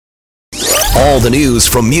All the news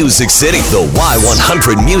from Music City. The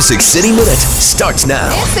Y100 Music City Minute starts now.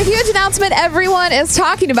 It's a huge announcement everyone is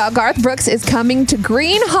talking about. Garth Brooks is coming to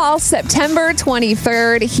Gruene Hall September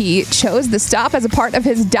 23rd. He chose the stop as a part of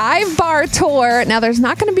his dive bar tour. Now, there's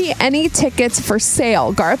not going to be any tickets for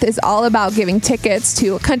sale. Garth is all about giving tickets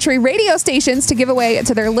to country radio stations to give away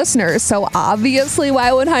to their listeners. So obviously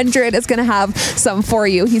Y100 is going to have some for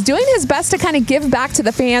you. He's doing his best to kind of give back to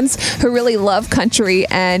the fans who really love country.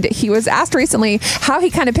 And he was asked recently how he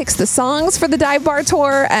kind of picks the songs for the dive bar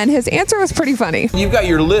tour. And his answer was pretty funny. You've got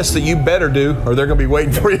your list that you better do or they're going to be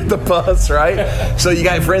waiting for you at the bus, right? So you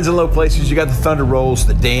got Friends in Low Places, you got the Thunder Rolls,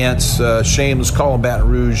 the Dance, Shameless, Call 'em Baton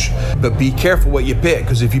Rouge. But be careful what you pick,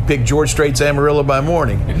 because if you pick George Strait's Amarillo by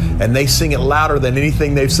Morning and they sing it louder than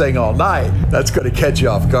anything they've sang all night, that's going to catch you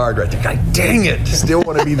off guard right there. God dang it. Still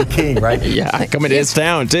want to be the king, right? Yeah, coming to his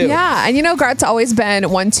town too. Yeah, and you know, Garth's always been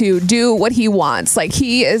one to do what he wants. Like,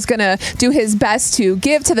 he is going to do his best to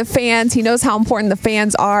give to the fans. He knows how important the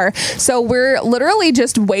fans are. So we're literally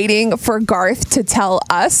just waiting for Garth to tell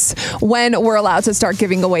us when we're allowed to start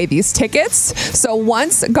giving away these tickets. So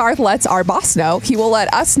once Garth lets our boss know, he will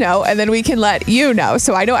let us know, and then we can let you know.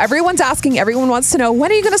 So I know everyone's asking, everyone wants to know,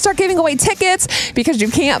 when are you going to start giving away tickets? Because you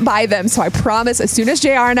can't buy them. So I promise, as soon as JR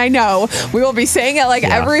and I know, we will be saying it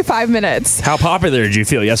every 5 minutes. How popular did you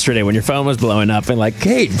feel yesterday when your phone was blowing up and like,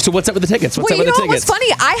 hey, so what's up with the tickets? What's up with the tickets? What was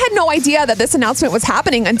funny? I had no idea that this announcement was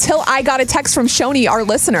happening until I got a text from Shoni, our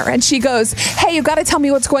listener, and she goes, hey, you got to tell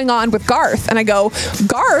me what's going on with Garth. And I go,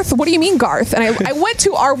 Garth? What do you mean, Garth? And I went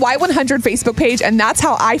to our Y100 Facebook page, and that's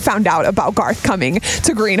how I found out about Garth coming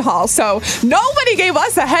to Gruene Hall. So nobody gave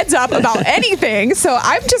us a heads up about anything. So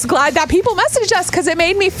I'm just glad that people messaged us, because it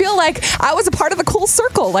made me feel like I was a part of the cool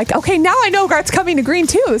circle. Like, okay, now I know Garth's coming to Gruene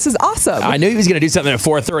too. This is awesome. I knew he was going to do something at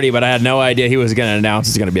 4:30, but I had no idea he was going to announce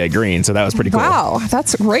he's going to be at Gruene. So that was pretty cool. Wow,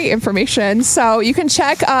 that's great information. So you can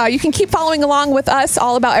check, you can keep following along with us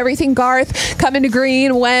all about everything Garth coming to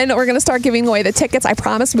Gruene, when we're going to start giving away the tickets. I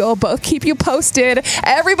promise we'll both keep you posted.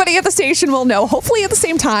 Everybody at the station will know, hopefully at the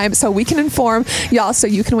same time, so we can inform y'all, so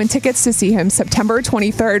you can win tickets to see him September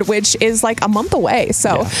 23rd, which is like a month away.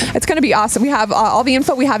 So it's going to be awesome. We have all the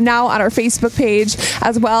info we have now on our Facebook page,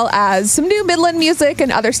 as well as some new Midland music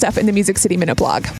and other stuff in the Music City Minute blog.